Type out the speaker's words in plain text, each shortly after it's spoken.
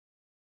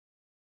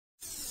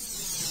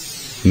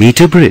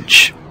Meter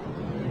bridge.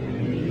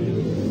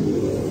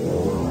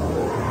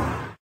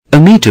 A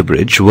meter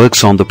bridge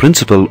works on the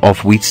principle of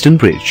Wheatstone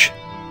bridge.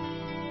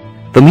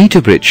 The meter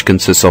bridge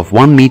consists of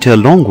 1 meter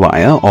long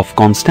wire of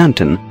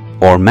Constantan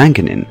or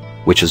manganese,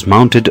 which is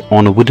mounted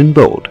on a wooden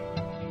board.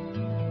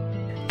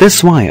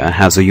 This wire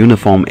has a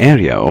uniform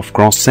area of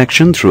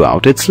cross-section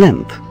throughout its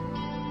length.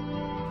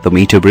 The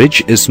meter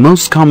bridge is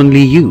most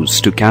commonly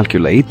used to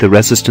calculate the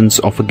resistance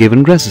of a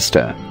given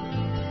resistor.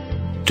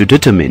 To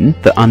determine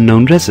the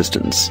unknown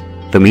resistance,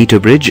 the meter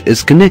bridge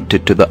is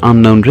connected to the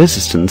unknown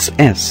resistance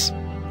S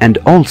and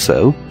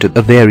also to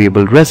a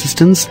variable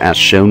resistance as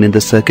shown in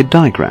the circuit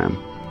diagram.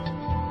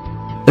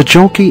 A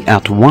jockey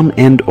at one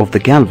end of the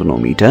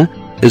galvanometer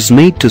is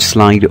made to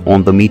slide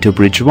on the meter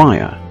bridge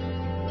wire.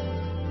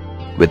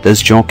 With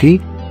this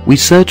jockey, we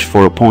search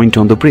for a point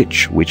on the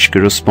bridge which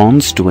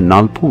corresponds to a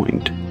null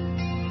point.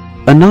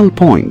 A null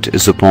point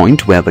is a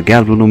point where the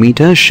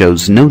galvanometer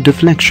shows no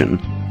deflection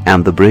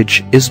and the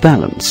bridge is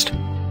balanced.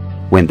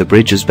 When the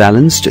bridge is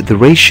balanced, the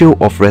ratio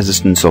of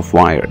resistance of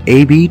wire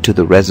AB to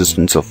the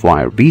resistance of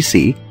wire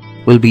BC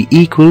will be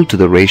equal to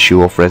the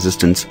ratio of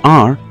resistance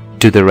R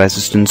to the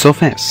resistance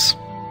of S.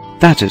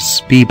 That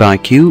is, P by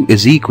Q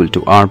is equal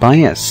to R by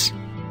S,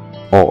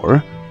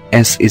 or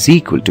S is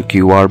equal to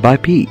QR by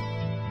P.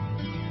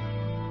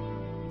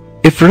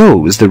 If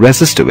ρ is the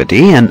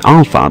resistivity and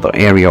alpha the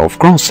area of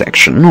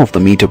cross-section of the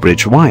meter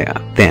bridge wire,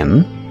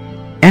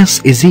 then S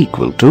is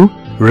equal to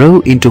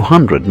ρ into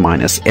 100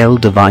 minus L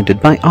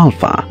divided by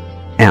alpha,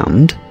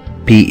 and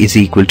P is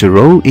equal to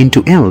ρ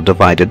into L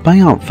divided by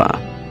alpha.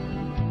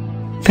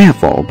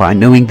 Therefore, by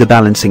knowing the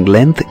balancing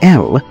length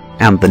L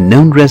and the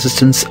known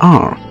resistance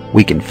R,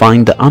 we can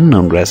find the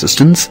unknown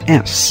resistance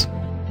S.